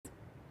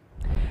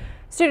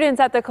Students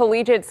at the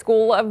Collegiate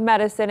School of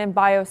Medicine and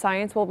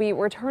Bioscience will be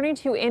returning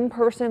to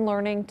in-person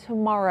learning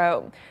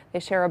tomorrow. They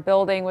share a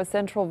building with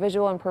Central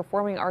Visual and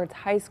Performing Arts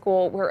High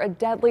School, where a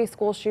deadly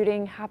school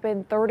shooting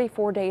happened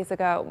 34 days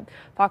ago.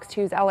 Fox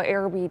 2's Ella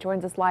Araby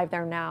joins us live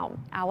there now.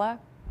 Ella?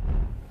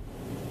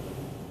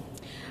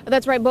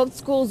 That's right. Both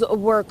schools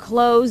were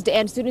closed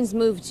and students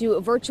moved to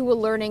virtual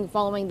learning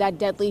following that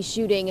deadly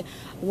shooting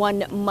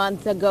 1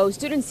 month ago.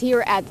 Students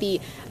here at the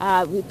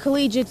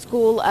Collegiate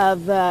School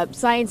of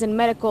Science and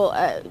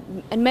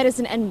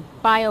Medicine and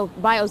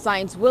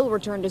Bioscience will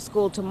return to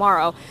school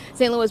tomorrow.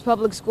 St. Louis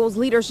Public Schools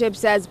leadership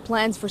says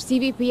plans for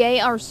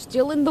CVPA are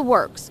still in the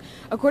works.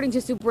 According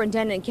to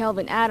Superintendent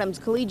Kelvin Adams,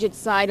 Collegiate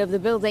side of the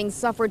building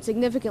suffered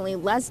significantly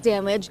less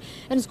damage,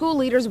 and school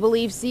leaders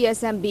believe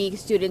CSMB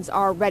students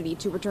are ready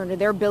to return to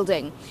their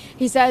building.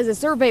 He says a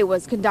survey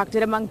was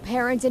conducted among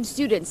parents and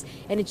students,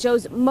 and it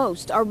shows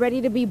most are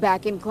ready to be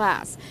back in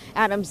class.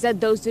 Adams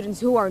said those students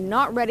who are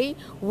not ready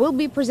will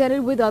be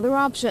presented with other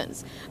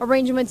options.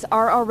 Arrangements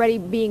are already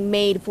being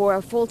made for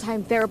a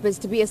full-time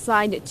therapist to be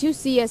assigned to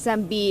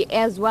CSMB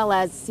as well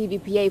as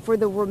CVPA for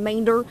the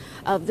remainder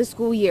of the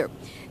school year.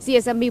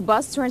 CSMB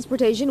bus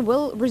transportation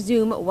will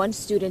resume once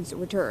students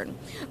return.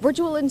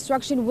 Virtual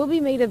instruction will be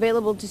made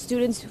available to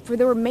students for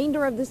the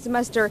remainder of the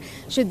semester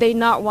should they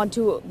not want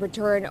to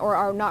return or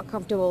are not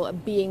comfortable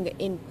being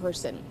in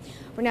person.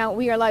 For now,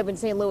 we are live in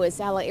St. Louis.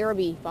 Ella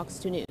Araby, Fox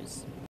 2 News.